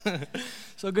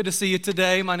So good to see you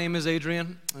today. My name is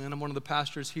Adrian, and I'm one of the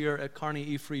pastors here at Kearney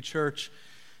E-Free Church.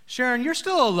 Sharon, you're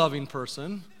still a loving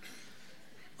person.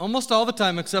 Almost all the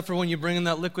time, except for when you bring in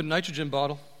that liquid nitrogen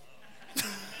bottle.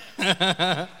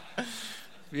 If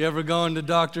you ever go into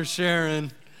Dr.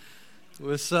 Sharon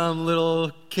with some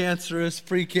little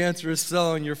precancerous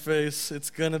cell on your face, it's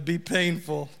going to be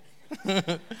painful.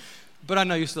 But I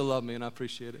know you still love me, and I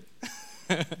appreciate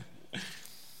it.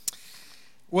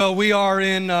 Well, we are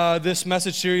in this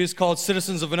message series called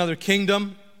Citizens of Another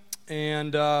Kingdom,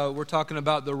 and we're talking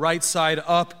about the right side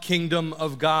up kingdom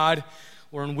of God.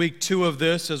 We're in week 2 of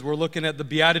this as we're looking at the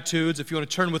Beatitudes. If you want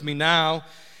to turn with me now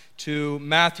to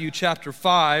Matthew chapter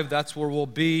 5, that's where we'll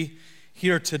be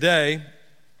here today.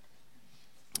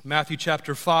 Matthew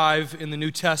chapter 5 in the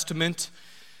New Testament,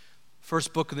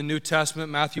 first book of the New Testament,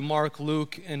 Matthew, Mark,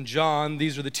 Luke, and John.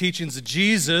 These are the teachings of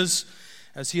Jesus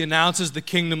as he announces the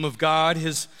kingdom of God.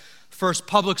 His first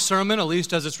public sermon, at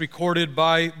least as it's recorded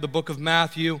by the book of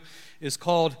Matthew, is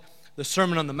called the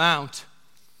Sermon on the Mount.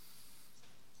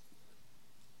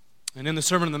 And in the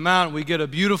Sermon on the Mount, we get a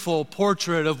beautiful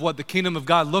portrait of what the kingdom of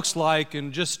God looks like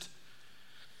and just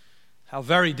how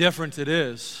very different it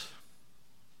is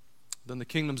than the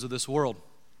kingdoms of this world.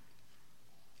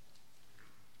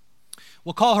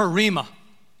 We'll call her Rima.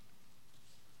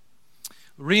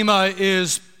 Rima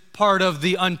is part of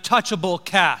the untouchable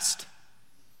caste.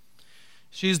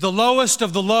 She's the lowest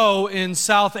of the low in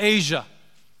South Asia.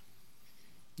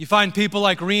 You find people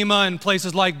like Rima in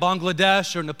places like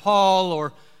Bangladesh or Nepal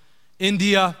or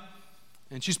India,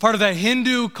 and she's part of that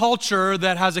Hindu culture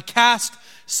that has a caste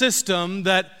system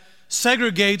that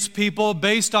segregates people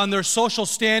based on their social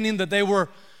standing that they were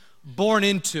born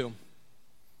into.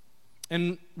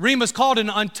 And Rima's called an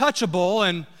untouchable,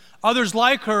 and others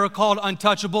like her are called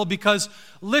untouchable because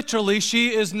literally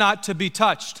she is not to be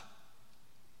touched.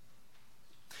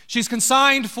 She's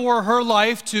consigned for her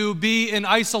life to be in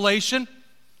isolation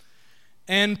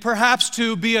and perhaps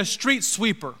to be a street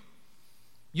sweeper.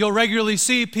 You'll regularly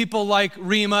see people like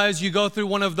Rima as you go through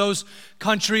one of those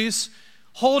countries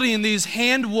holding these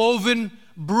hand-woven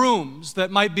brooms that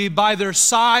might be by their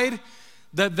side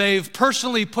that they've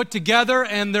personally put together,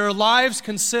 and their lives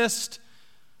consist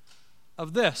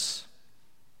of this: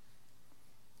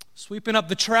 sweeping up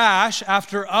the trash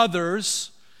after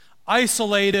others,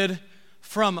 isolated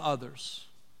from others.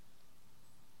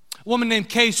 A woman named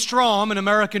Kay Strom, an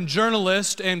American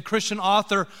journalist and Christian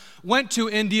author, went to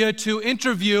India to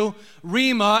interview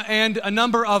Rima and a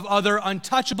number of other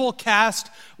untouchable caste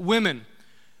women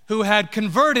who had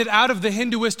converted out of the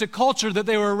Hinduistic culture that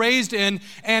they were raised in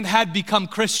and had become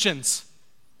Christians.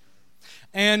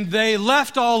 And they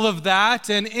left all of that,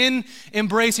 and in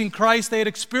embracing Christ, they had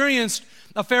experienced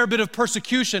a fair bit of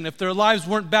persecution. If their lives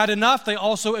weren't bad enough, they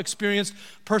also experienced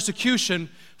persecution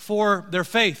for their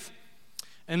faith.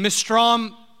 And Miss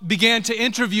Strom began to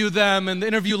interview them, and the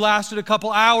interview lasted a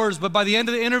couple hours, but by the end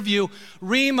of the interview,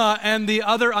 Rima and the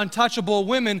other untouchable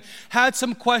women had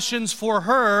some questions for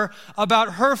her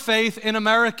about her faith in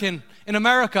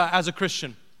America as a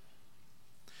Christian.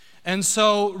 And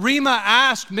so Rima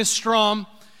asked Miss Strom,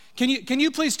 can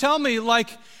you please tell me,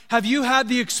 have you had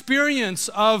the experience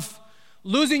of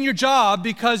losing your job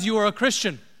because you are a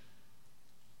Christian?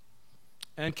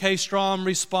 And Kay Strom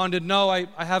responded, no, I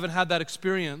haven't had that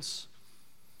experience.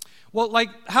 Well,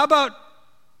 how about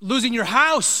losing your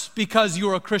house because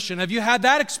you're a Christian? Have you had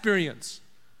that experience?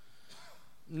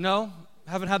 No,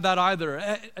 haven't had that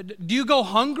either. Do you go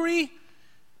hungry?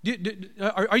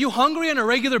 Are you hungry on a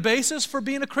regular basis for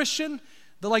being a Christian?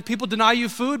 That people deny you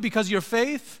food because of your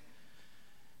faith?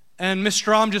 And Miss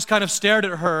Strom just kind of stared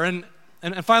at her, and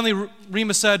finally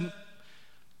Rima said,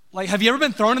 have you ever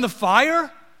been thrown in the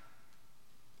fire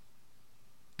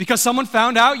because someone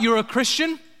found out you're a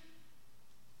Christian?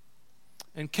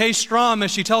 And Kay Strom,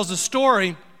 as she tells the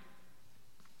story,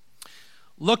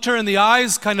 looked her in the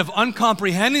eyes kind of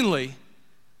uncomprehendingly,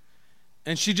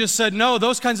 and she just said, no,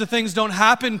 those kinds of things don't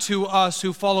happen to us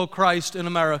who follow Christ in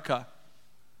America.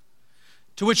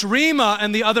 To which Rima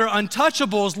and the other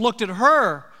untouchables looked at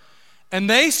her, and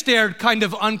they stared kind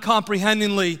of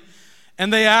uncomprehendingly,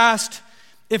 and they asked,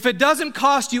 if it doesn't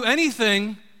cost you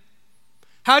anything,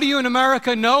 how do you in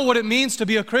America know what it means to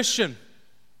be a Christian?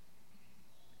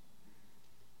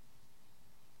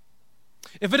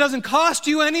 If it doesn't cost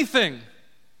you anything.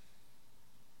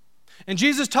 And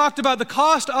Jesus talked about the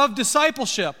cost of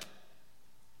discipleship.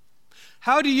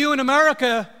 How do you in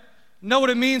America know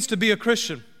what it means to be a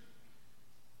Christian?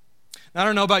 I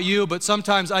don't know about you, but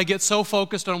sometimes I get so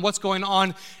focused on what's going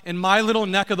on in my little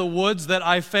neck of the woods that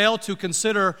I fail to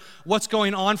consider what's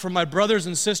going on for my brothers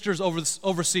and sisters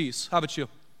overseas. How about you?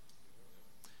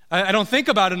 I don't think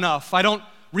about enough. I don't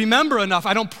remember enough.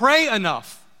 I don't pray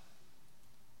enough.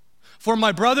 For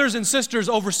my brothers and sisters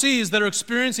overseas that are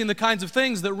experiencing the kinds of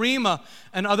things that Rima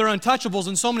and other untouchables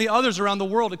and so many others around the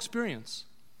world experience.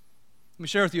 Let me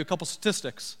share with you a couple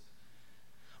statistics.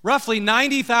 Roughly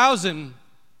 90,000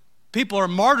 people are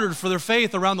martyred for their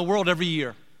faith around the world every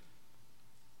year.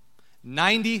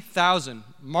 90,000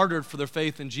 martyred for their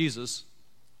faith in Jesus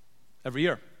every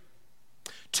year.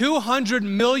 200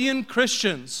 million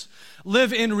Christians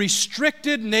live in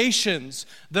restricted nations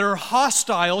that are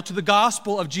hostile to the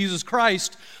gospel of Jesus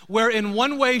Christ, where in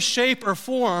one way, shape, or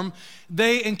form,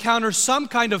 they encounter some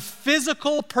kind of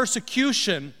physical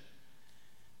persecution,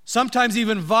 sometimes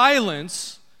even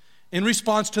violence, in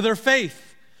response to their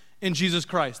faith in Jesus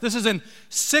Christ. This is in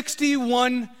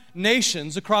 61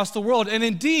 nations across the world, and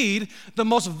indeed, the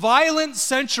most violent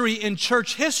century in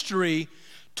church history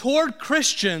toward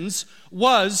Christians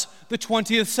was the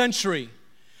 20th century.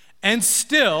 And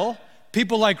still,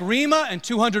 people like Rima and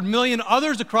 200 million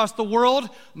others across the world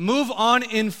move on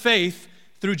in faith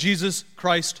through Jesus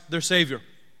Christ, their Savior.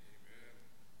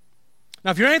 Now,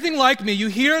 if you're anything like me, you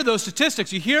hear those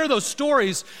statistics, you hear those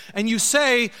stories, and you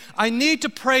say, I need to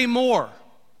pray more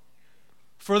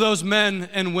for those men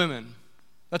and women.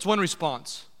 That's one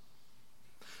response.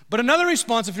 But another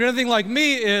response, if you're anything like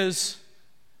me, is,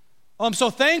 oh, I'm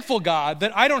so thankful, God,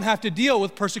 that I don't have to deal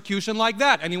with persecution like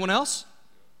that. Anyone else?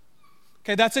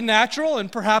 Okay, that's a natural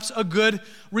and perhaps a good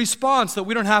response, that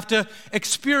we don't have to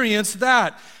experience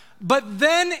that. But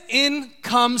then in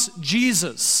comes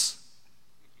Jesus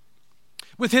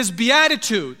with his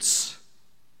Beatitudes,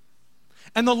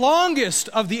 and the longest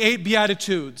of the 8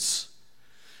 Beatitudes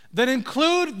that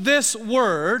include this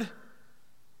word: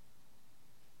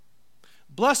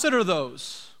 blessed are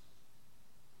those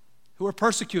who are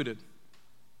persecuted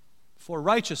for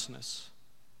righteousness,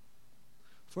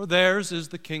 for theirs is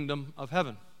the kingdom of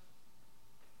heaven.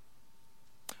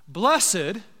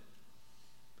 Blessed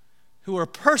who are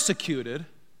persecuted,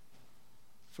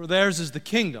 for theirs is the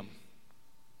kingdom.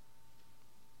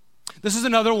 This is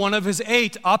another one of his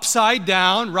 8 upside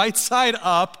down, right side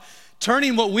up,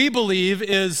 turning what we believe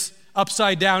is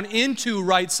upside down into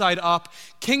right side up,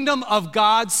 kingdom of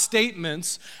God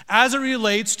statements as it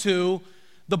relates to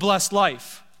the blessed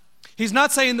life. He's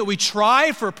not saying that we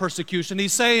try for persecution.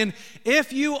 He's saying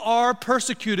if you are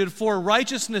persecuted for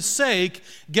righteousness' sake,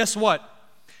 guess what?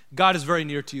 God is very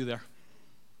near to you there.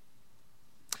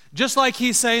 Just like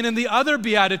he's saying in the other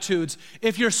Beatitudes,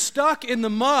 if you're stuck in the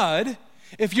mud,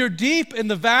 if you're deep in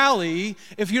the valley,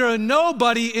 if you're a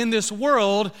nobody in this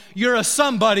world, you're a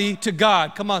somebody to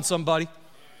God. Come on, somebody.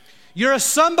 You're a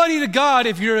somebody to God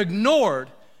if you're ignored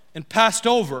and passed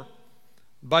over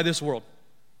by this world.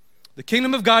 The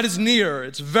kingdom of God is near.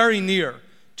 It's very near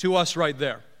to us right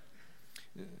there.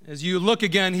 As you look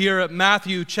again here at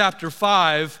Matthew chapter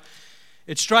 5,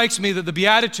 it strikes me that the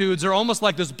Beatitudes are almost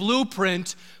like this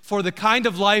blueprint for the kind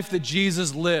of life that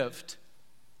Jesus lived.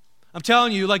 I'm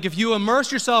telling you, like if you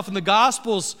immerse yourself in the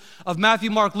Gospels of Matthew,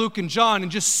 Mark, Luke, and John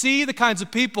and just see the kinds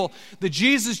of people that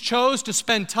Jesus chose to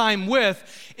spend time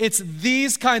with, it's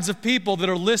these kinds of people that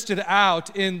are listed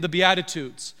out in the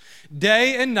Beatitudes.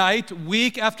 Day and night,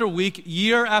 week after week,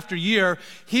 year after year,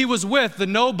 he was with the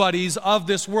nobodies of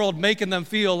this world, making them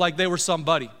feel like they were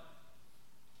somebody.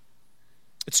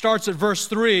 It starts at verse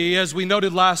 3, as we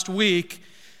noted last week.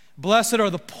 Blessed are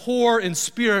the poor in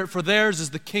spirit, for theirs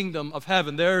is the kingdom of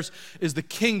heaven. Theirs is the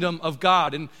kingdom of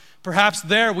God. And perhaps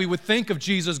there we would think of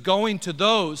Jesus going to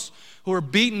those who are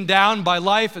beaten down by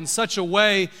life in such a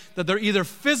way that they're either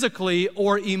physically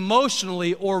or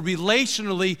emotionally or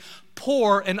relationally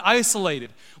poor and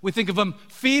isolated. We think of him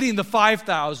feeding the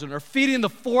 5,000 or feeding the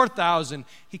 4,000.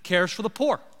 He cares for the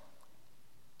poor.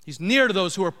 He's near to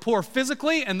those who are poor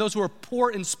physically and those who are poor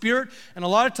in spirit, and a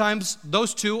lot of times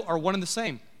those two are one and the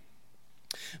same.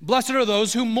 Blessed are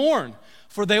those who mourn,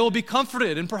 for they will be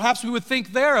comforted. And perhaps we would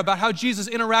think there about how Jesus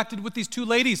interacted with these 2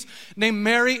 ladies named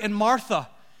Mary and Martha,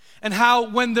 and how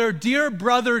when their dear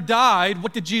brother died,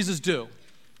 what did Jesus do?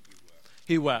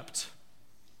 He wept.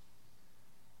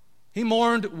 He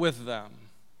mourned with them.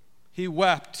 He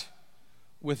wept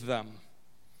with them.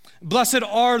 Blessed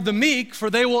are the meek, for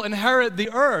they will inherit the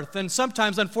earth. And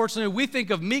sometimes, unfortunately, we think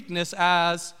of meekness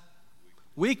as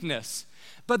weakness.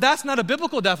 But that's not a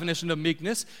biblical definition of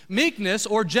meekness. Meekness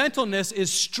or gentleness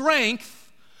is strength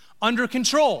under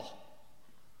control.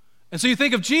 And so you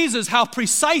think of Jesus, how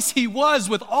precise he was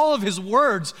with all of his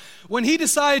words. When he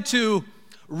decided to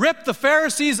rip the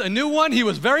Pharisees a new one, he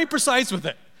was very precise with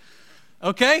it.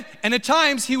 Okay? And at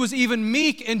times, he was even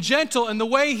meek and gentle in the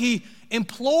way he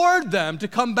implored them to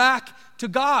come back to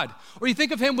God. Or you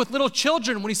think of him with little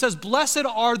children when he says, blessed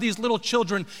are these little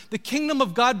children. The kingdom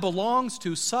of God belongs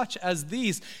to such as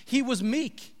these. He was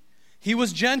meek. He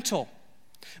was gentle.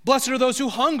 Blessed are those who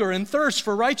hunger and thirst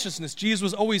for righteousness. Jesus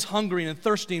was always hungering and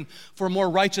thirsting for more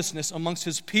righteousness amongst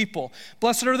his people.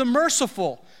 Blessed are the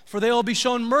merciful, for they will be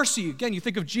shown mercy. Again, you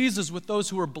think of Jesus with those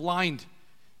who are blind,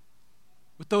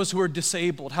 with those who are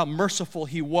disabled, how merciful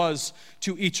he was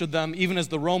to each of them, even as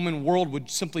the Roman world would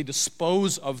simply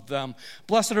dispose of them.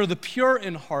 Blessed are the pure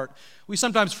in heart. We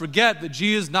sometimes forget that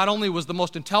Jesus not only was the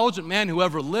most intelligent man who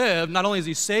ever lived, not only is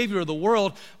he Savior of the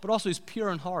world, but also he's pure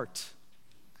in heart.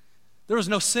 There was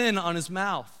no sin on his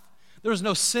mouth. There was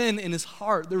no sin in his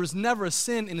heart. There was never a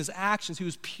sin in his actions. He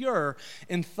was pure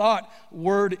in thought,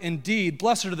 word, and deed.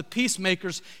 Blessed are the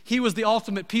peacemakers. He was the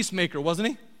ultimate peacemaker, wasn't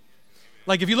he?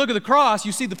 Like if you look at the cross,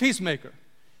 you see the peacemaker.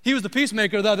 He was the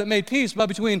peacemaker, though, that made peace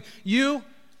between you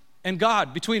and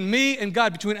God, between me and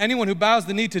God, between anyone who bows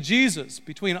the knee to Jesus,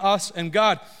 between us and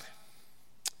God.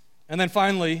 And then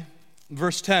finally,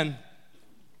 verse 10,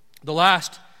 the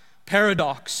last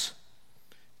paradox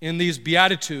in these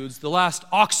Beatitudes, the last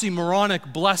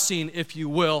oxymoronic blessing, if you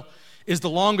will, is the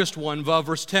longest one.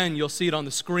 Verse 10, you'll see it on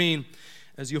the screen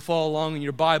as you follow along in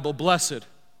your Bible. Blessed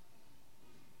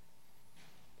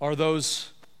are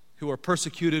those who are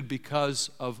persecuted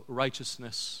because of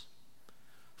righteousness,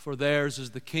 for theirs is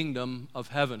the kingdom of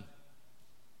heaven.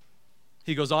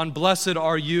 He goes on, blessed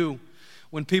are you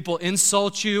when people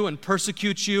insult you and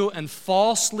persecute you and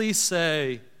falsely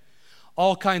say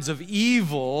all kinds of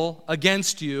evil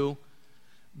against you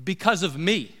because of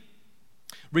me.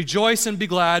 Rejoice and be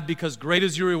glad, because great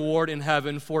is your reward in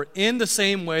heaven, for in the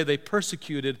same way they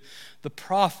persecuted the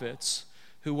prophets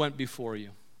who went before you.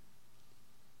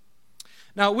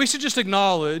 Now, we should just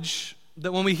acknowledge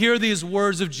that when we hear these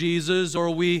words of Jesus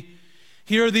or we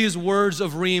hear these words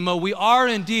of Rhema, we are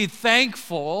indeed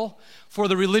thankful for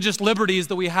the religious liberties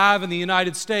that we have in the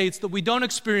United States, that we don't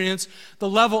experience the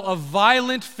level of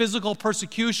violent physical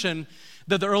persecution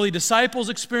that the early disciples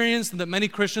experienced and that many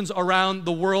Christians around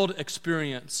the world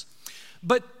experience.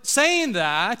 But saying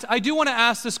that, I do want to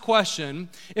ask this question.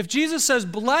 If Jesus says,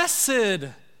 blessed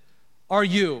are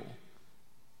you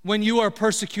when you are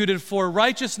persecuted for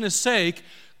righteousness' sake,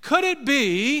 could it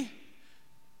be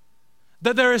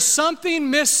that there is something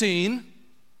missing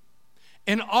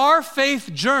in our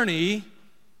faith journey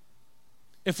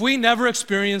if we never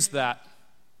experience that?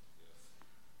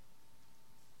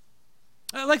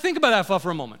 Like, think about that for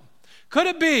a moment. Could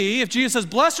it be, if Jesus says,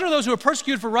 blessed are those who are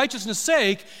persecuted for righteousness'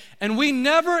 sake, and we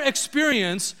never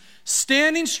experience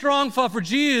standing strong for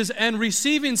Jesus and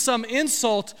receiving some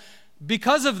insult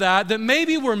because of that, that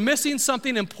maybe we're missing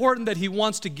something important that he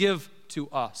wants to give to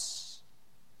us?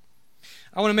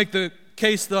 I want to make the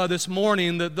case, though, this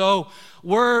morning that though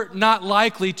we're not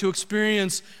likely to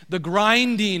experience the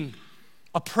grinding,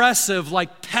 oppressive,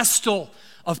 like pestle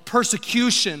of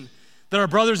persecution that our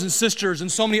brothers and sisters in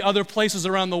so many other places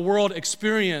around the world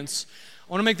experience,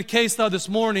 I want to make the case, though, this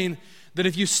morning that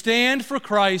if you stand for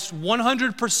Christ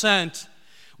 100%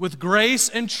 with grace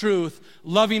and truth,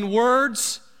 loving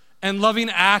words and loving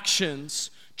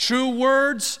actions, true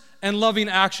words and loving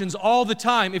actions all the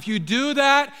time, if you do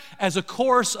that as a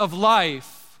course of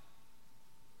life,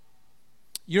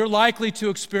 you're likely to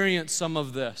experience some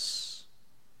of this.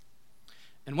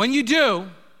 And when you do,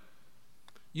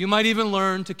 you might even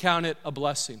learn to count it a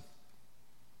blessing.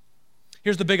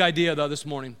 Here's the big idea, though, this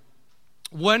morning.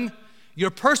 When you're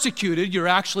persecuted, you're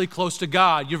actually close to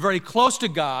God. You're very close to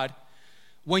God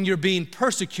when you're being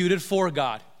persecuted for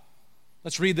God.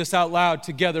 Let's read this out loud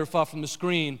together from the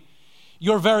screen.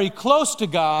 You're very close to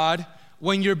God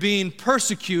when you're being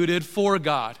persecuted for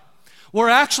God. We're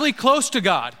actually close to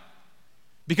God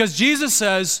because Jesus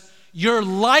says, you're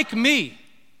like me.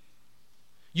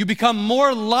 You become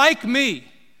more like me.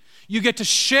 You get to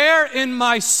share in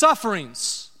my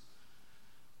sufferings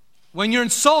when you're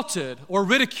insulted or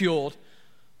ridiculed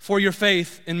for your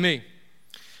faith in me.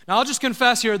 Now, I'll just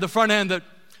confess here at the front end that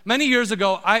many years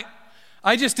ago, I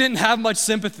just didn't have much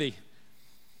sympathy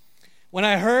when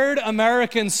I heard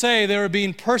Americans say they were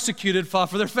being persecuted for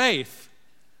their faith.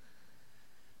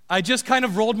 I just kind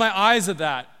of rolled my eyes at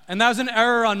that, and that was an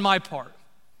error on my part,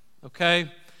 okay?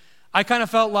 I kind of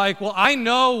felt like, well, I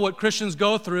know what Christians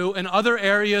go through in other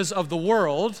areas of the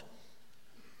world.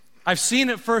 I've seen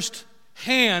it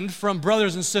firsthand from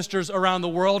brothers and sisters around the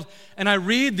world, and I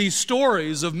read these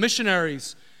stories of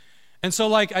missionaries. And so,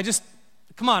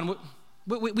 come on,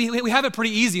 we have it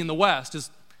pretty easy in the West.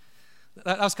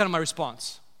 That was kind of my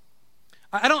response.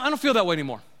 I don't feel that way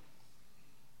anymore.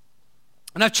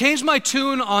 And I've changed my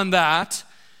tune on that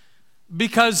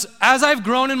because as I've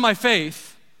grown in my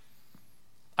faith,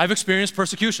 I've experienced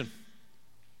persecution.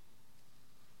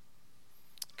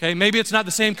 Okay, maybe it's not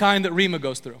the same kind that Rima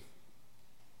goes through.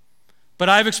 But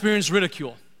I've experienced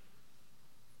ridicule.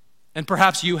 And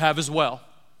perhaps you have as well.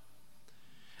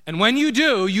 And when you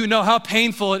do, you know how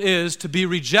painful it is to be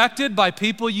rejected by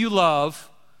people you love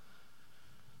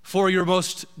for your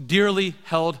most dearly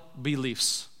held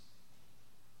beliefs.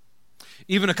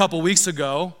 Even a couple weeks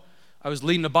ago, I was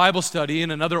leading a Bible study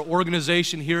in another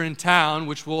organization here in town,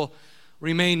 which will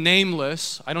remain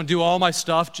nameless. I don't do all my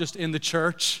stuff just in the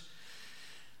church.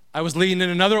 I was leading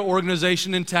in another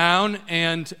organization in town,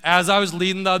 and as I was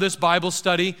leading this Bible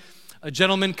study, a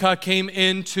gentleman came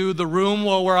into the room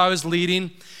where I was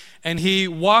leading, and he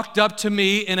walked up to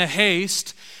me in a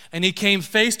haste, and he came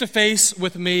face to face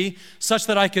with me such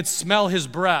that I could smell his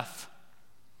breath.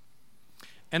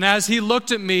 And as he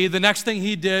looked at me, the next thing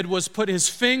he did was put his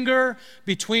finger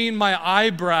between my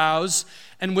eyebrows,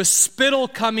 and with spittle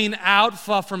coming out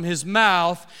from his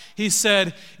mouth, he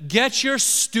said, "Get your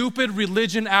stupid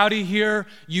religion out of here,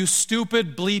 you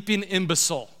stupid bleeping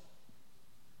imbecile."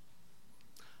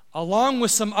 Along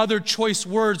with some other choice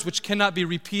words which cannot be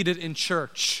repeated in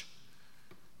church.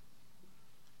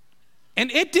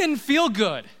 And it didn't feel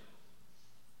good.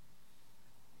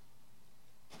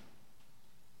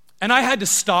 And I had to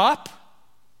stop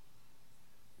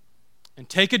and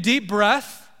take a deep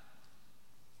breath,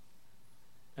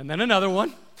 and then another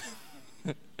one,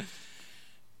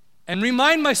 and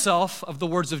remind myself of the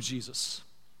words of Jesus,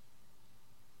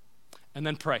 and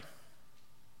then pray.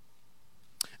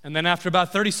 And then after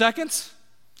about 30 seconds,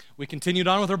 we continued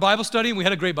on with our Bible study, and we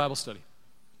had a great Bible study.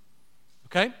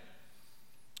 Okay?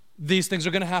 These things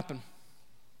are going to happen.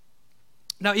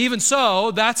 Now, even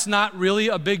so, that's not really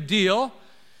a big deal.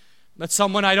 That's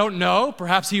someone I don't know.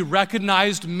 Perhaps he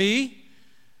recognized me.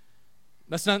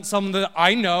 That's not someone that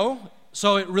I know,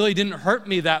 so it really didn't hurt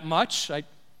me that much.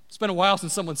 It's been a while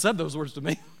since someone said those words to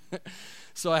me,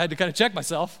 so I had to kind of check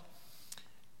myself.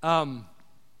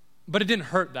 But it didn't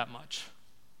hurt that much.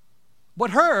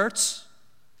 What hurts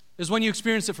is when you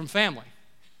experience it from family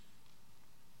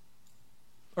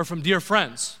or from dear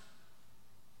friends.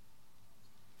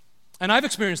 And I've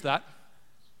experienced that.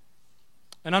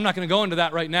 And I'm not going to go into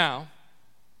that right now.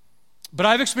 But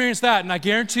I've experienced that, and I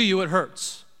guarantee you it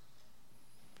hurts.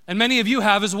 And many of you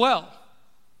have as well.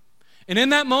 And in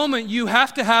that moment, you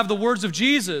have to have the words of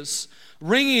Jesus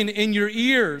ringing in your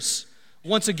ears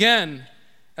once again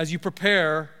as you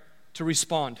prepare to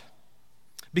respond.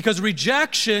 Because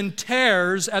rejection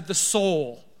tears at the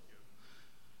soul.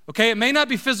 Okay, it may not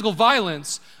be physical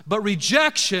violence, but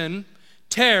rejection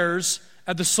tears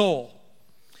at the soul.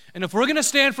 And if we're going to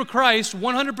stand for Christ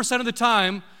 100% of the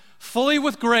time, fully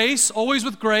with grace, always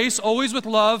with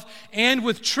love, and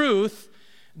with truth,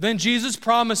 then Jesus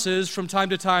promises from time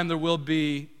to time there will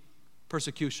be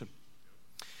persecution.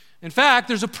 In fact,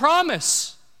 there's a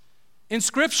promise in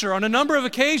Scripture on a number of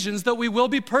occasions that we will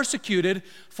be persecuted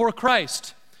for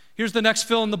Christ. Here's the next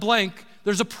fill in the blank.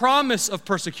 There's a promise of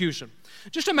persecution.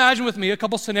 Just imagine with me a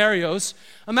couple scenarios.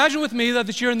 Imagine with me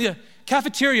that you're in the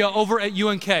cafeteria over at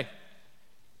UNK.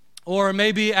 Or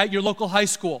maybe at your local high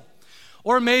school.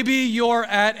 Or maybe you're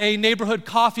at a neighborhood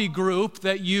coffee group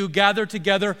that you gather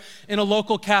together in a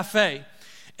local cafe.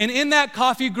 And in that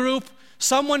coffee group,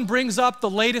 someone brings up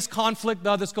the latest conflict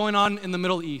that's going on in the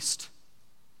Middle East.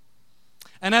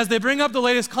 And as they bring up the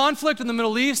latest conflict in the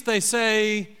Middle East, they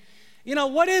say, you know,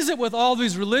 what is it with all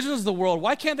these religions of the world?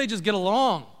 Why can't they just get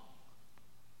along?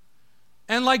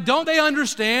 And don't they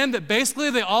understand that basically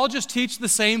they all just teach the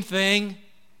same thing?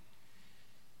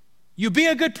 You be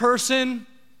a good person,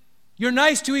 you're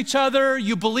nice to each other,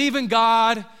 you believe in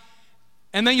God,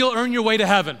 and then you'll earn your way to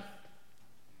heaven.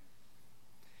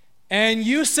 And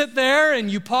you sit there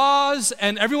and you pause,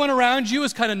 and everyone around you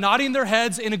is kind of nodding their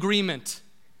heads in agreement.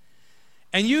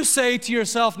 And you say to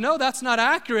yourself, no, that's not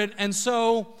accurate. And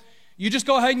so you just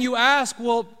go ahead and you ask,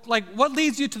 well, what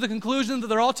leads you to the conclusion that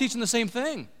they're all teaching the same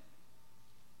thing?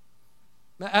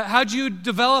 How'd you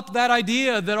develop that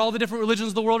idea that all the different religions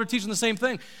of the world are teaching the same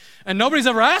thing? And nobody's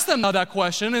ever asked them that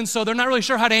question, and so they're not really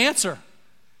sure how to answer.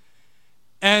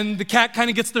 And the cat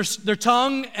kind of gets their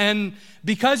tongue, and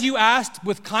because you asked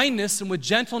with kindness and with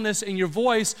gentleness in your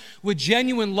voice, with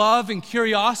genuine love and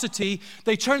curiosity,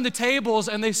 they turn the tables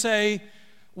and they say,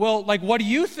 well, what do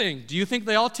you think? Do you think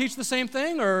they all teach the same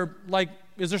thing? Or,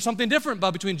 is there something different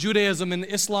between Judaism and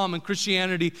Islam and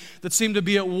Christianity that seem to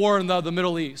be at war in the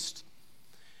Middle East?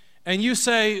 And you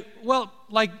say, well,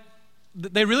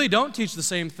 they really don't teach the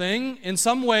same thing. In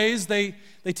some ways, they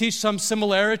teach some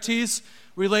similarities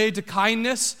related to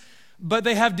kindness, but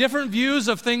they have different views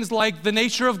of things like the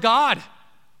nature of God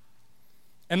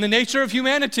and the nature of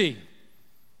humanity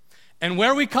and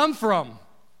where we come from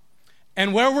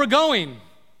and where we're going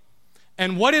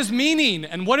and what is meaning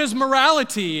and what is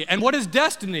morality and what is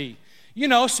destiny. You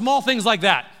know, small things like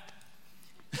that.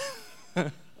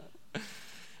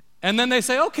 And then they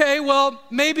say, okay, well,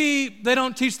 maybe they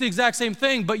don't teach the exact same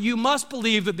thing, but you must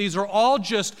believe that these are all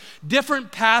just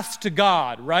different paths to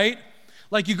God, right?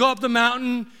 Like you go up the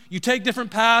mountain, you take different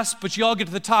paths, but you all get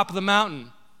to the top of the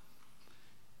mountain.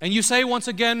 And you say once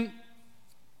again,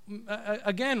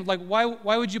 like,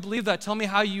 why would you believe that? Tell me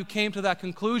how you came to that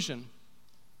conclusion.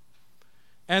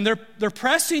 And they're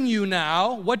pressing you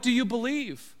now, what do you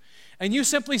believe? And you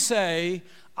simply say,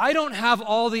 I don't have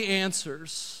all the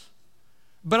answers.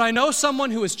 But I know someone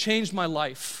who has changed my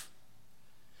life.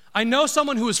 I know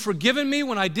someone who has forgiven me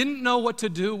when I didn't know what to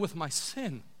do with my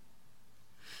sin.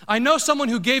 I know someone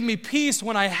who gave me peace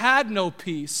when I had no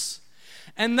peace.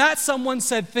 And that someone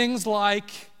said things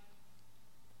like,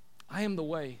 I am the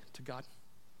way to God.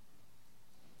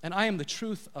 And I am the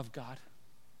truth of God.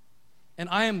 And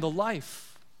I am the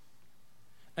life.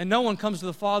 And no one comes to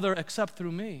the Father except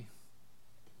through me.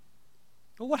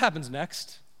 Well, what happens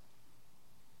next?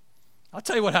 I'll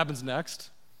tell you what happens next.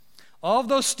 All of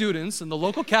those students in the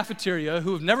local cafeteria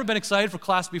who have never been excited for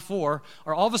class before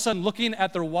are all of a sudden looking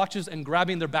at their watches and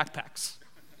grabbing their backpacks.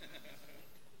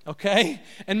 Okay?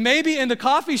 And maybe in the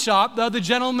coffee shop, the other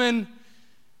gentlemen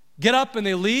get up and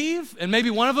they leave, and maybe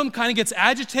one of them kind of gets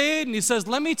agitated, and he says,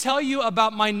 let me tell you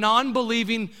about my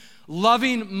non-believing,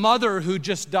 loving mother who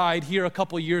just died here a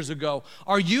couple years ago.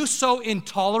 Are you so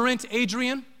intolerant,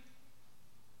 Adrian?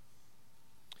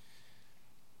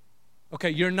 Okay,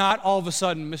 you're not all of a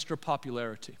sudden Mr.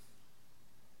 Popularity.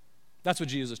 That's what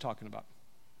Jesus is talking about.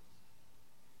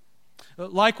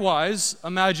 Likewise,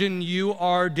 imagine you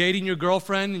are dating your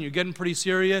girlfriend and you're getting pretty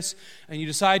serious and you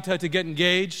decide to get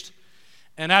engaged.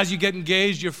 And as you get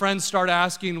engaged, your friends start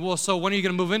asking, well, so when are you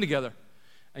going to move in together?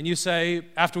 And you say,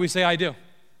 after we say I do.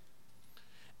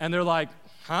 And they're like,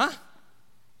 huh?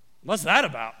 What's that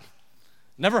about?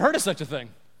 Never heard of such a thing.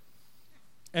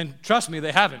 And trust me,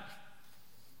 they haven't.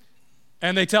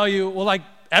 And they tell you, well, like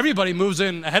everybody moves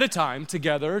in ahead of time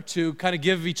together to kind of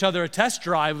give each other a test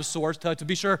drive of sorts to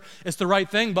be sure it's the right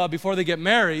thing, but before they get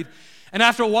married. And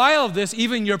after a while of this,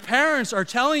 even your parents are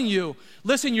telling you,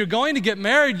 listen, you're going to get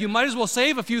married, you might as well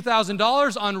save a few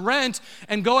 $1,000s on rent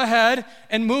and go ahead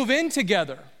and move in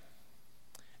together.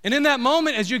 And in that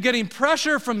moment, as you're getting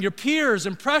pressure from your peers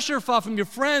and pressure from your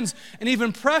friends and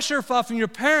even pressure from your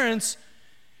parents,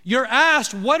 you're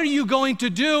asked, what are you going to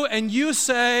do? And you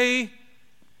say,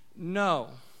 no.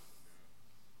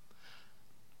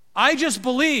 I just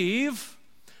believe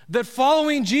that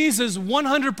following Jesus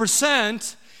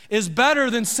 100% is better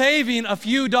than saving a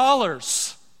few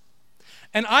dollars.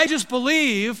 And I just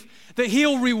believe that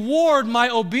He'll reward my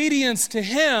obedience to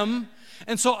Him,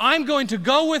 and so I'm going to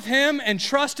go with Him and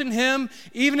trust in Him,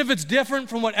 even if it's different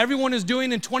from what everyone is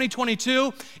doing in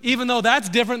 2022, even though that's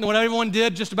different than what everyone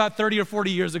did just about 30 or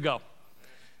 40 years ago.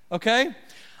 Okay?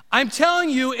 I'm telling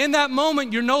you, in that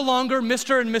moment, you're no longer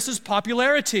Mr. and Mrs.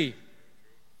 Popularity.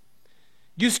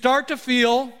 You start to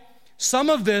feel some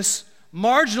of this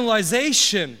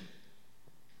marginalization.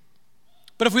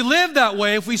 But if we live that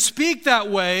way, if we speak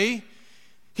that way,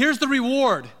 here's the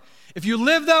reward. If you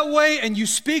live that way and you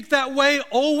speak that way,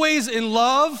 always in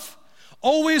love,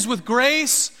 always with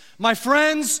grace, my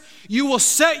friends, you will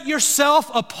set yourself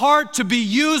apart to be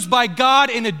used by God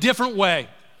in a different way.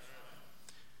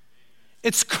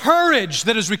 It's courage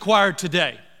that is required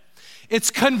today.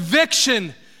 It's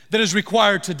conviction that is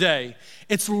required today.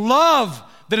 It's love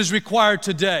that is required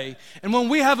today. And when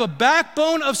we have a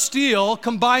backbone of steel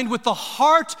combined with the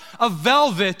heart of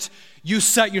velvet, you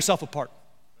set yourself apart.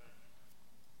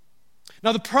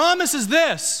 Now the promise is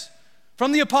this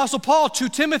from the Apostle Paul to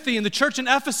Timothy and the church in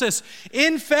Ephesus.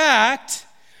 In fact,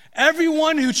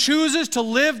 everyone who chooses to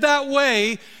live that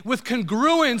way with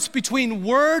congruence between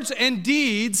words and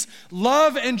deeds,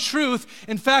 love and truth,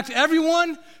 in fact,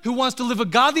 everyone who wants to live a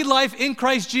godly life in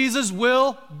Christ Jesus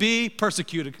will be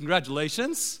persecuted.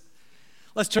 Congratulations.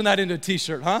 Let's turn that into a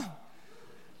t-shirt, huh?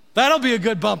 That'll be a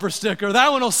good bumper sticker.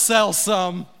 That one will sell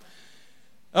some.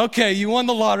 Okay, you won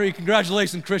the lottery.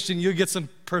 Congratulations, Christian. You get some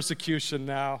persecution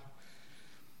now.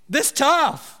 This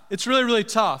tough. It's really, really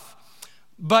tough.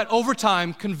 But over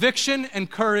time, conviction and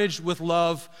courage with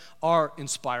love are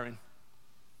inspiring.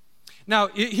 Now,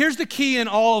 here's the key in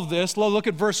all of this. Look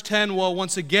at verse 10. Well,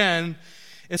 once again,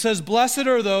 it says, blessed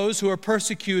are those who are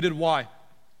persecuted. Why?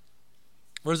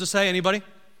 What does it say? Anybody?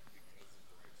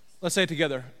 Let's say it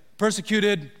together.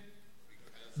 Persecuted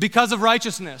because of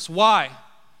righteousness. Why?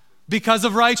 Because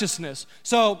of righteousness.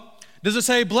 So, does it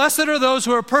say, blessed are those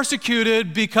who are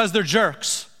persecuted because they're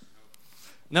jerks?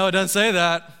 No, it doesn't say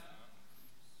that.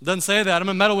 It doesn't say that. I'm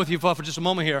going to meddle with you for just a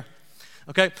moment here.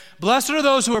 Okay? Blessed are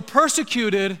those who are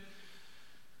persecuted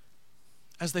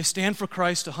as they stand for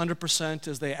Christ 100%,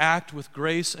 as they act with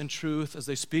grace and truth, as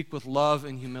they speak with love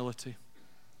and humility,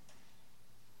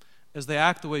 as they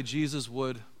act the way Jesus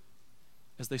would,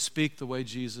 as they speak the way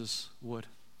Jesus would.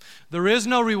 There is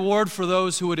no reward for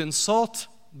those who would insult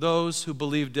those who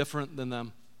believe different than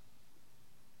them.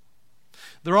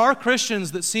 There are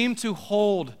Christians that seem to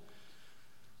hold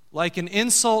like an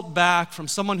insult back from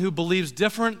someone who believes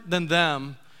different than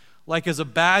them, like as a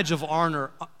badge of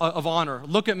honor.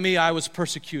 Look at me, I was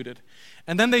persecuted.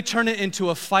 And then they turn it into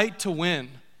a fight to win.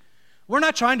 We're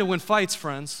not trying to win fights,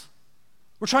 friends.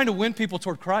 We're trying to win people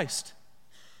toward Christ.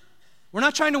 We're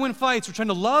not trying to win fights. We're trying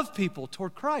to love people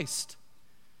toward Christ.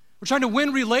 We're trying to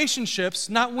win relationships,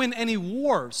 not win any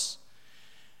wars.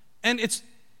 And it's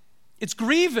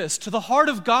grievous to the heart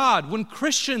of God when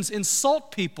Christians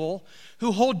insult people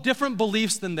who hold different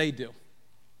beliefs than they do.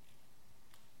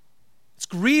 It's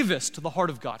grievous to the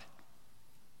heart of God.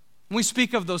 When we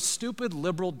speak of those stupid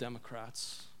liberal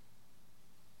Democrats,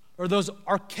 or those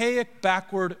archaic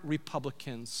backward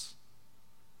Republicans,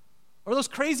 or those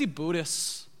crazy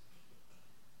Buddhists,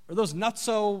 or those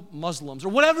nutso Muslims, or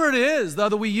whatever it is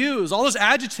that we use, all those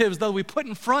adjectives that we put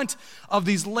in front of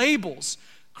these labels,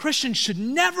 Christians should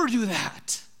never do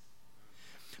that,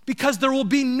 because there will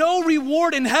be no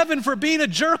reward in heaven for being a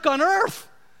jerk on earth.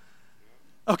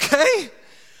 Okay?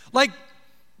 Like,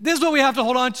 this is what we have to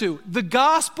hold on to. The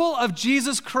gospel of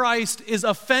Jesus Christ is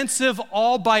offensive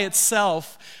all by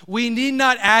itself. We need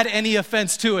not add any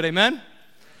offense to it. Amen?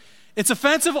 It's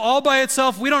offensive all by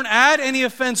itself. We don't add any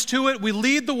offense to it. We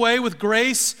lead the way with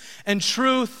grace and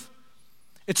truth.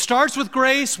 It starts with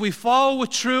grace, we follow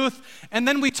with truth, and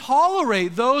then we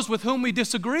tolerate those with whom we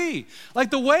disagree. Like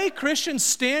the way Christians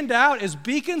stand out as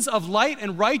beacons of light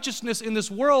and righteousness in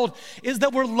this world is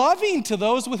that we're loving to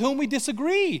those with whom we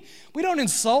disagree. We don't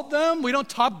insult them. We don't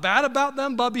talk bad about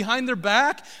them behind their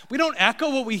back. We don't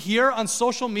echo what we hear on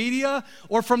social media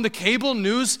or from the cable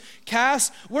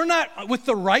newscasts. We're not with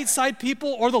the right side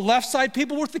people or the left side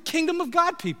people. We're with the kingdom of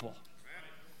God people.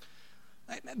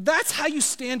 That's how you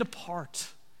stand apart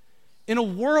in a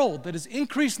world that is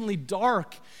increasingly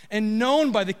dark and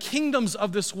known by the kingdoms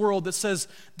of this world that says,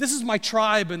 this is my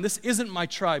tribe and this isn't my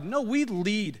tribe. No, we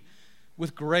lead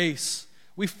with grace.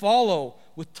 We follow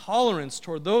with tolerance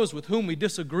toward those with whom we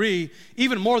disagree.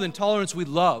 Even more than tolerance, we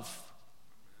love.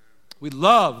 We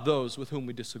love those with whom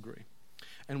we disagree.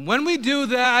 And when we do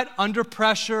that under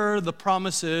pressure, the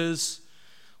promise is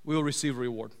we will receive a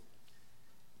reward.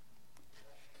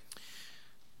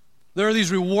 There are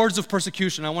these rewards of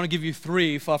persecution. I want to give you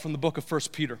 3 from the book of 1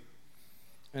 Peter.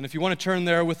 And if you want to turn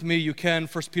there with me, you can.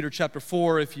 1 Peter chapter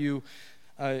 4. If you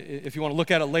want to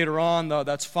look at it later on,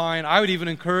 that's fine. I would even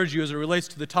encourage you, as it relates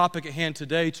to the topic at hand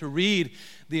today, to read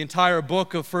the entire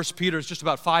book of 1 Peter. It's just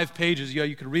about 5 pages.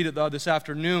 You could read it this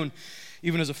afternoon,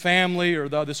 even as a family, or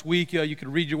this week. You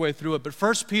could read your way through it. But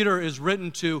 1 Peter is written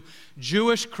to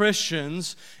Jewish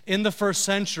Christians in the first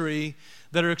century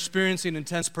that are experiencing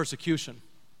intense persecution.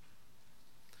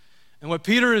 And what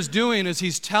Peter is doing is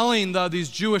he's telling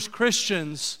these Jewish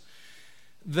Christians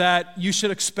that you should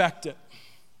expect it.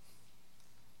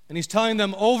 And he's telling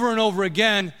them over and over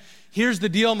again, here's the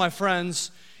deal, my friends.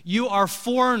 You are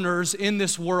foreigners in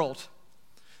this world.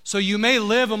 So you may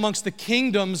live amongst the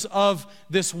kingdoms of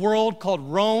this world called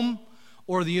Rome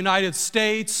or the United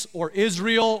States or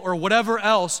Israel or whatever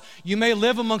else. You may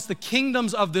live amongst the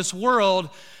kingdoms of this world,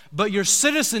 but your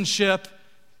citizenship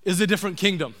is a different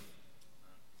kingdom.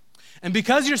 And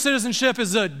because your citizenship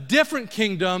is a different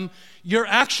kingdom, you're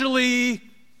actually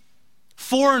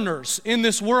foreigners in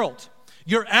this world.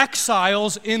 You're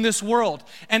exiles in this world.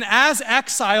 And as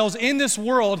exiles in this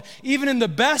world, even in the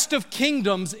best of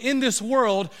kingdoms in this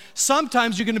world,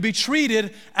 sometimes you're going to be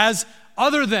treated as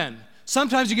other than.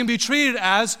 Sometimes you can be treated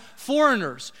as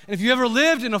foreigners. And if you ever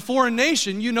lived in a foreign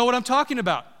nation, you know what I'm talking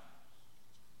about.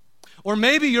 Or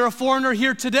maybe you're a foreigner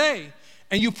here today.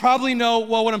 And you probably know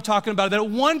what I'm talking about, that at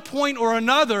one point or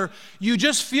another, you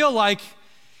just feel like,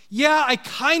 yeah, I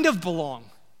kind of belong,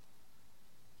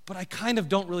 but I kind of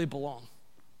don't really belong.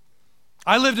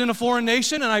 I lived in a foreign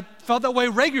nation, and I felt that way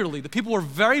regularly. The people were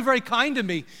very, very kind to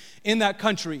me in that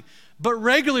country. But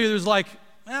regularly, there's like,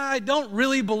 I don't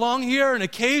really belong here, and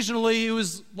occasionally it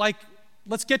was like,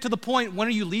 let's get to the point, when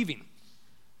are you leaving?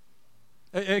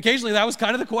 Occasionally, that was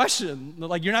kind of the question.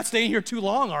 Like, you're not staying here too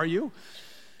long, are you?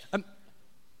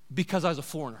 Because I was a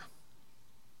foreigner.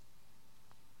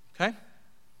 Okay?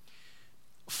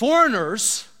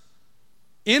 Foreigners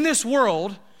in this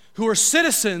world who are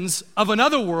citizens of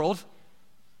another world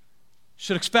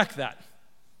should expect that.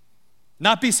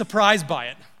 Not be surprised by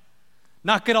it.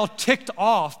 Not get all ticked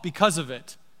off because of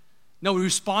it. No, we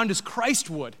respond as Christ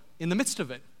would in the midst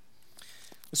of it.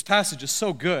 This passage is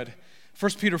so good.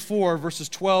 1 Peter 4, verses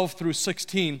 12 through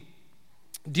 16.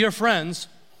 Dear friends,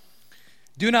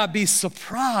 do not be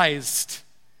surprised.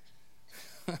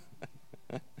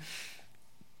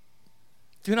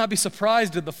 Do not be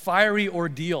surprised at the fiery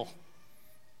ordeal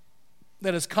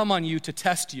that has come on you to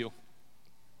test you,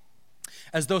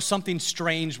 as though something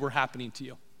strange were happening to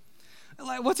you.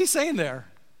 What's he saying there?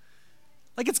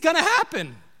 Like, it's going to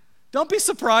happen. Don't be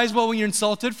surprised when you're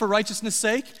insulted for righteousness'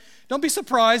 sake. Don't be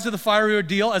surprised at the fiery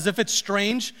ordeal as if it's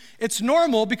strange. It's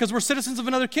normal because we're citizens of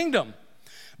another kingdom.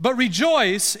 But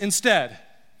rejoice instead.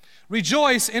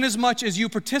 Rejoice inasmuch as you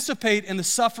participate in the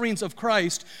sufferings of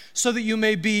Christ, so that you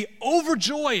may be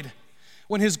overjoyed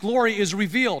when his glory is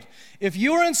revealed. If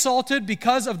you are insulted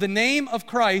because of the name of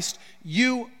Christ,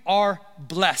 you are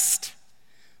blessed.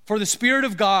 For the Spirit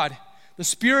of God, the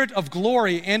Spirit of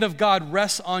glory and of God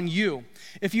rests on you.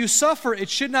 If you suffer, it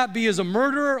should not be as a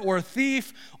murderer or a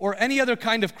thief or any other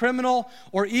kind of criminal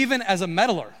or even as a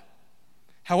meddler.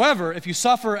 However, if you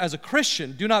suffer as a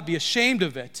Christian, do not be ashamed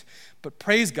of it, but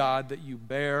praise God that you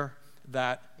bear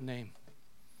that name.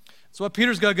 So what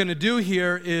Peter's going to do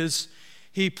here is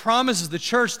he promises the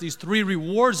church these three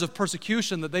rewards of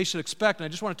persecution that they should expect. And I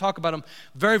just want to talk about them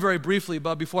very, very briefly,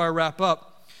 but before I wrap up.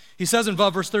 He says in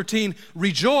verse 13,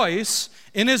 rejoice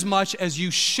inasmuch as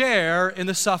you share in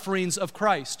the sufferings of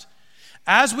Christ.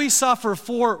 As we suffer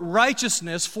for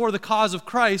righteousness, for the cause of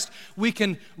Christ, we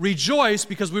can rejoice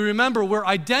because we remember we're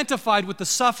identified with the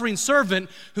suffering servant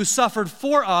who suffered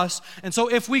for us. And so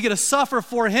if we get to suffer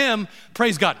for him,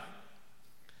 praise God.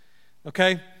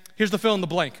 Okay? Here's the fill in the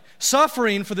blank.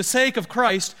 Suffering for the sake of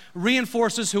Christ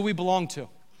reinforces who we belong to.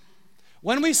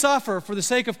 When we suffer for the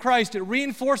sake of Christ, it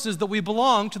reinforces that we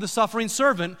belong to the suffering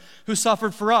servant who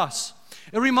suffered for us.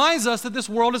 It reminds us that this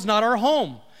world is not our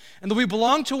home, and that we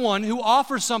belong to one who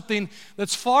offers something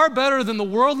that's far better than the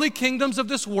worldly kingdoms of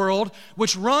this world,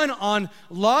 which run on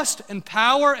lust and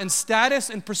power and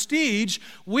status and prestige.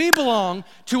 We belong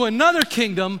to another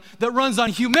kingdom that runs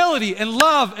on humility and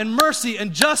love and mercy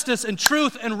and justice and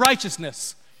truth and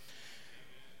righteousness.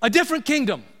 A different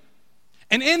kingdom.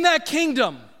 And in that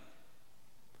kingdom,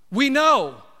 we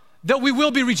know that we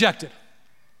will be rejected.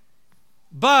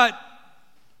 But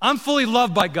I'm fully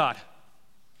loved by God.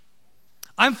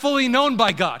 I'm fully known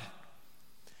by God.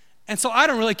 And so I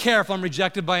don't really care if I'm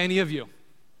rejected by any of you.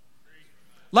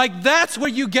 Like, that's where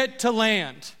you get to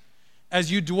land as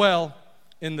you dwell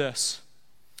in this.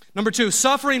 Number two,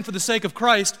 suffering for the sake of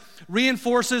Christ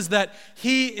reinforces that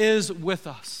he is with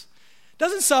us.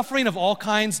 Doesn't suffering of all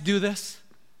kinds do this?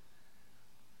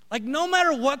 Like, no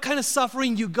matter what kind of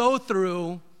suffering you go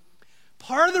through,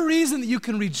 part of the reason that you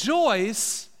can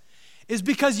rejoice is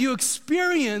because you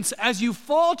experience, as you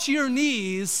fall to your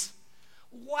knees,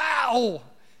 wow,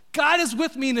 God is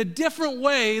with me in a different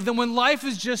way than when life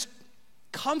is just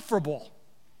comfortable.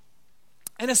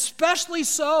 And especially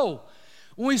so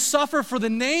when we suffer for the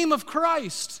name of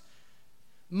Christ.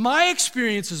 My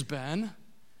experience has been,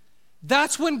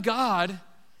 that's when God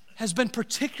has been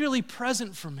particularly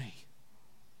present for me.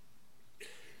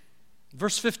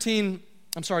 Verse 14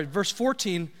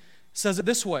 says it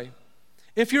this way.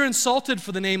 If you're insulted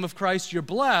for the name of Christ, you're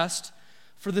blessed,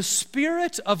 for the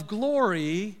Spirit of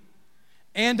glory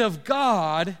and of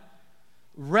God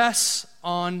rests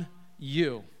on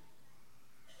you.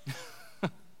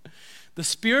 The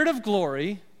Spirit of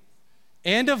glory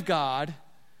and of God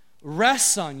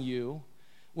rests on you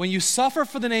when you suffer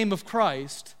for the name of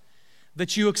Christ,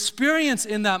 that you experience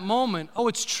in that moment, oh,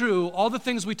 it's true, all the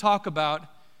things we talk about,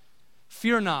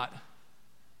 fear not,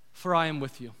 for I am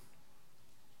with you.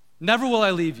 Never will I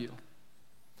leave you.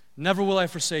 Never will I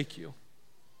forsake you.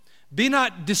 Be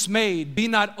not dismayed, be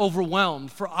not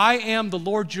overwhelmed, for I am the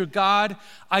Lord your God.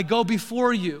 I go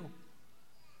before you.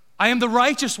 I am the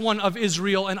righteous one of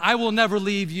Israel, and I will never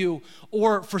leave you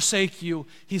or forsake you.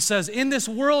 He says, in this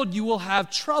world you will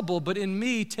have trouble, but in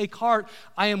me take heart,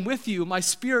 I am with you. My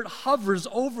spirit hovers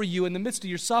over you in the midst of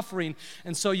your suffering,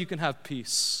 and so you can have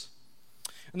peace.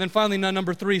 And then finally,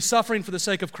 number three, suffering for the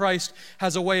sake of Christ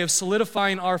has a way of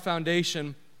solidifying our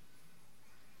foundation,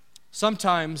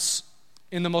 sometimes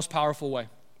in the most powerful way.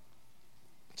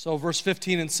 So verse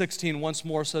 15 and 16 once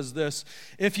more says this,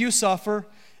 if you suffer,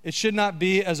 it should not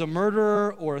be as a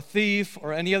murderer or a thief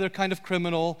or any other kind of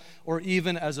criminal or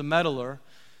even as a meddler.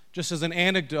 Just as an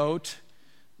anecdote,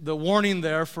 the warning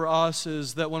there for us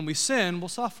is that when we sin, we'll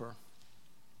suffer.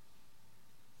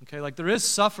 Okay, like there is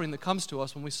suffering that comes to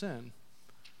us when we sin.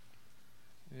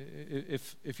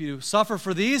 If you suffer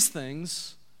for these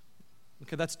things,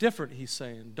 okay, that's different, he's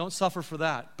saying. Don't suffer for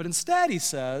that. But instead, he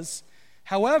says,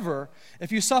 however,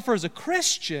 if you suffer as a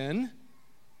Christian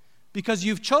because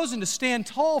you've chosen to stand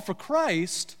tall for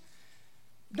Christ,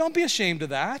 don't be ashamed of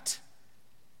that.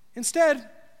 Instead,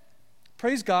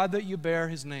 praise God that you bear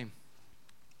his name.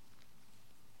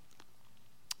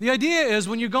 The idea is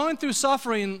when you're going through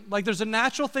suffering, like there's a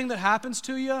natural thing that happens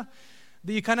to you,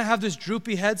 that you kind of have this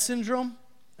droopy head syndrome.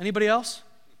 Anybody else?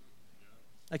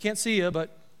 I can't see you,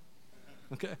 but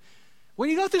okay. When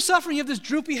you go through suffering, you have this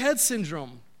droopy head syndrome.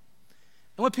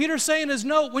 And what Peter's saying is,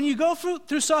 no, when you go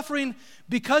through suffering,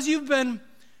 because you've been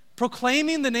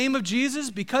proclaiming the name of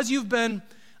Jesus, because you've been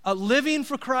living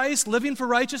for Christ, living for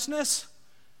righteousness,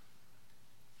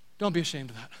 don't be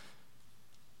ashamed of that.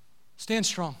 Stand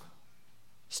strong.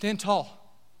 Stand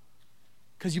tall,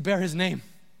 because you bear his name.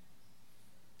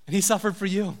 And he suffered for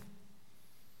you.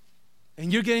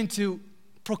 And you're getting to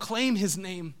proclaim his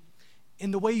name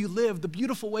in the way you live, the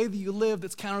beautiful way that you live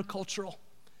that's countercultural.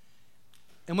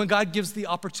 And when God gives the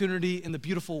opportunity and the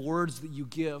beautiful words that you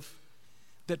give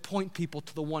that point people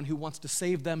to the one who wants to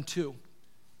save them too,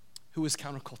 who is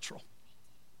countercultural.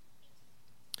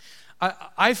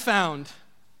 I found,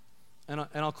 and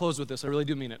I'll close with this, I really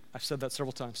do mean it. I've said that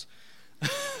several times.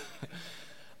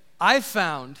 I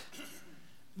found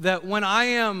that when I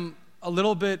am a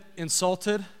little bit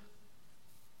insulted,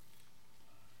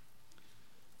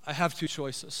 I have two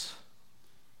choices.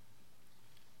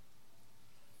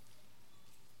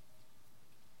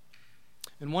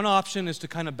 And one option is to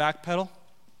kind of backpedal.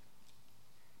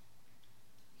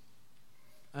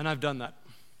 And I've done that.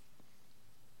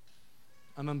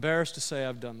 I'm embarrassed to say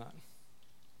I've done that.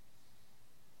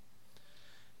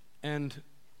 And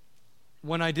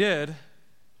when I did,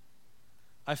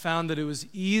 I found that it was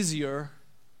easier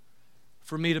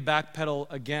for me to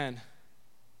backpedal again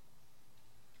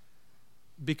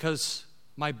because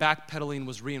my backpedaling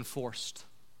was reinforced.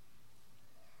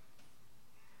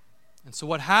 And so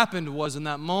what happened was in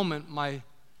that moment, my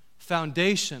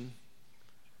foundation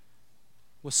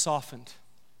was softened.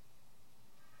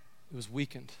 It was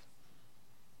weakened.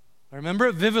 I remember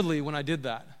it vividly when I did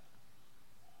that.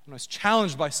 When I was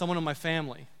challenged by someone in my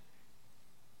family.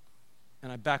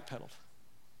 And I backpedaled.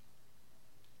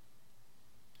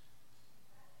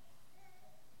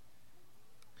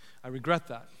 I regret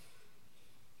that.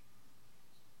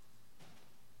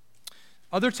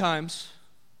 Other times,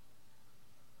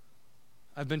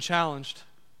 I've been challenged,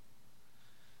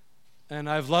 and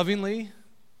I've lovingly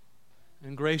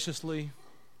and graciously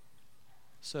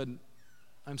said,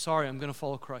 I'm sorry, I'm going to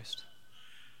follow Christ.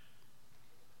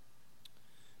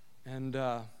 And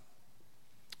I'm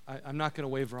not going to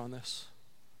waver on this.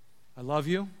 I love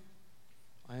you.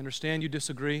 I understand you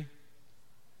disagree,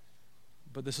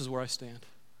 but this is where I stand.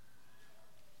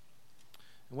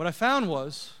 And what I found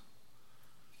was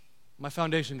my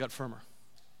foundation got firmer.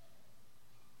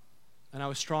 And I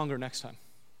was stronger next time.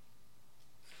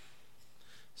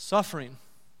 Suffering,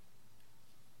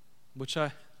 which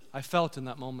I felt in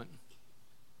that moment.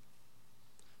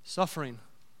 Suffering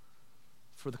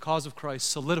for the cause of Christ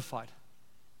solidified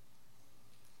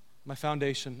my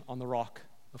foundation on the rock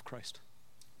of Christ.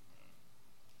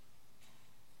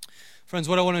 Friends,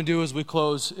 what I want to do as we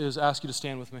close is ask you to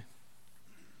stand with me.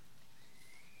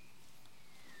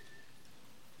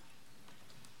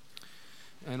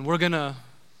 And we're going to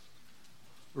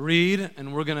read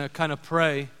and we're going to kind of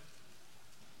pray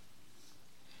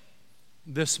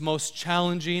this most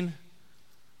challenging,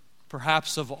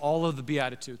 perhaps, of all of the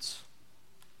Beatitudes.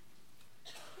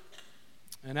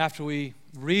 And after we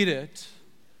read it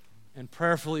and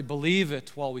prayerfully believe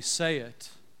it while we say it,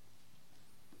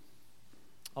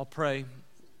 I'll pray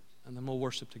and then we'll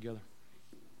worship together.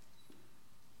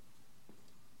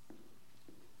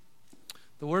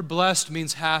 The word blessed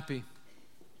means happy.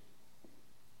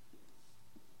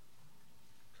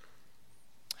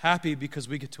 Happy because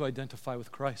we get to identify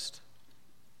with Christ.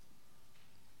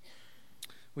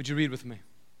 Would you read with me?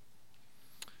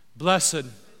 Blessed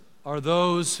are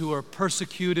those who are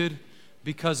persecuted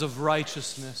because of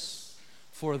righteousness,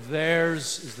 for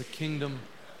theirs is the kingdom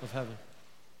of heaven.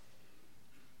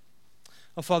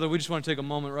 Oh, Father, we just want to take a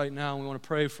moment right now and we want to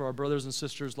pray for our brothers and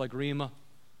sisters like Rima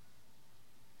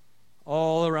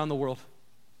all around the world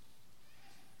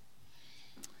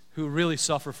who really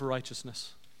suffer for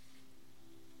righteousness.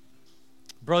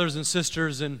 Brothers and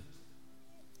sisters in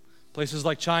places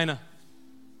like China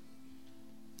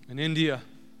and India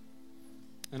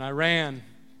and Iran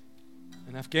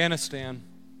and Afghanistan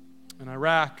and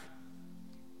Iraq,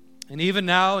 and even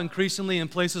now increasingly in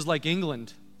places like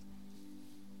England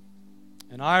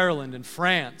and Ireland and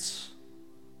France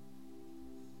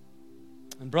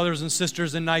and brothers and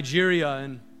sisters in Nigeria,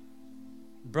 and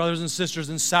brothers and sisters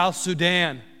in South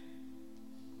Sudan,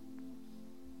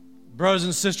 brothers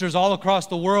and sisters all across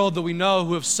the world that we know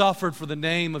who have suffered for the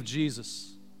name of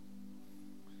Jesus.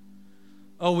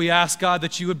 Oh, we ask, God,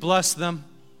 that you would bless them.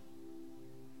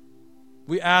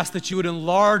 We ask that you would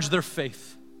enlarge their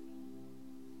faith,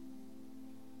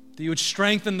 that you would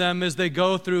strengthen them as they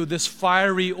go through this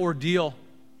fiery ordeal.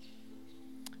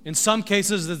 In some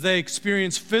cases, as they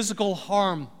experience physical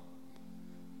harm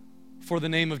for the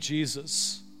name of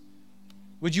Jesus.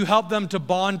 Would you help them to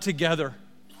bond together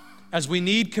as we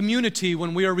need community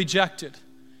when we are rejected?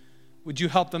 Would you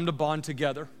help them to bond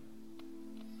together?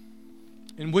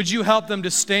 And would you help them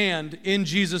to stand in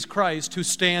Jesus Christ, who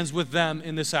stands with them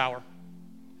in this hour?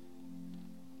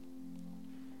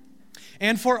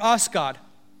 And for us, God,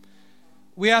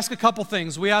 we ask a couple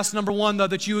things. We ask, number one, though,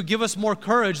 that you would give us more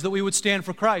courage, that we would stand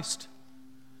for Christ.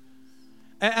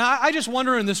 And I just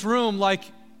wonder in this room, like,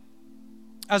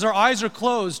 as our eyes are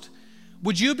closed,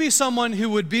 would you be someone who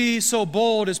would be so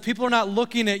bold, as people are not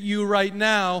looking at you right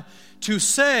now, to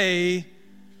say,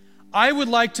 I would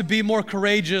like to be more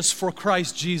courageous for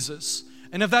Christ Jesus?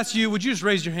 And if that's you, would you just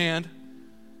raise your hand?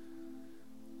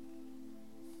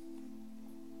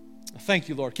 Thank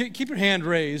you, Lord. Keep your hand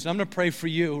raised. I'm going to pray for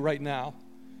you right now.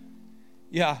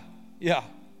 Yeah.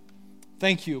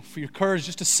 Thank you for your courage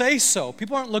just to say so.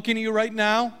 People aren't looking at you right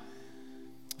now.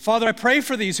 Father, I pray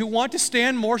for these who want to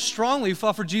stand more strongly,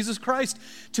 for Jesus Christ,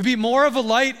 to be more of a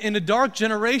light in a dark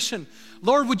generation.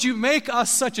 Lord, would you make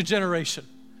us such a generation,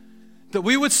 that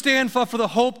we would stand for the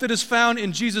hope that is found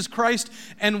in Jesus Christ,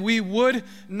 and we would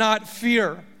not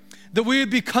fear, that we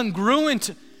would be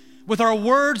congruent with our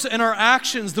words and our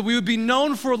actions, that we would be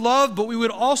known for love, but we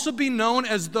would also be known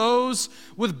as those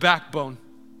with backbone.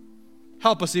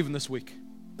 Help us even this week.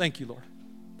 Thank you, Lord.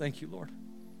 Thank you, Lord.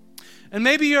 And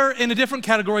maybe you're in a different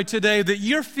category today, that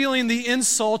you're feeling the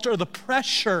insult or the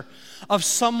pressure of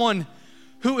someone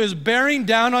who is bearing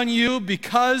down on you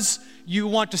because you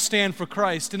want to stand for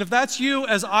Christ. And if that's you,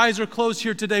 as eyes are closed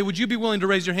here today, would you be willing to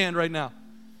raise your hand right now?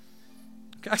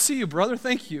 Okay, I see you, brother.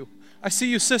 Thank you. I see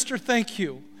you, sister. Thank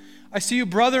you. I see you,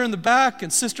 brother in the back,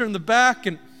 and sister in the back,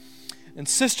 and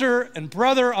sister and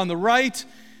brother on the right,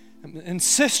 and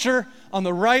sister on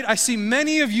the right. I see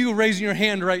many of you raising your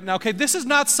hand right now. Okay, this is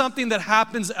not something that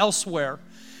happens elsewhere.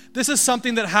 This is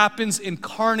something that happens in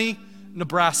Kearney,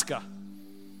 Nebraska.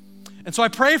 And so I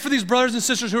pray for these brothers and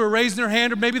sisters who are raising their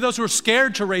hand, or maybe those who are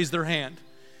scared to raise their hand.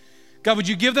 God, would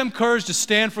you give them courage to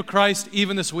stand for Christ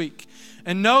even this week?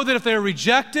 And know that if they're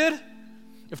rejected,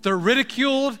 if they're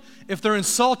ridiculed, if they're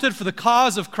insulted for the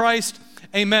cause of Christ,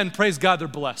 amen, praise God, they're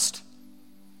blessed.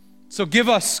 So give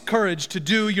us courage to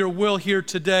do your will here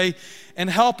today, and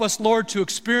help us, Lord, to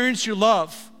experience your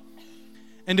love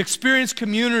and experience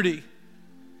community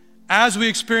as we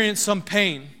experience some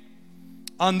pain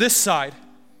on this side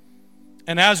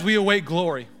and as we await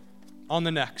glory on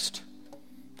the next.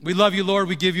 We love you, Lord.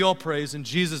 We give you all praise. In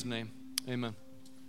Jesus' name, amen.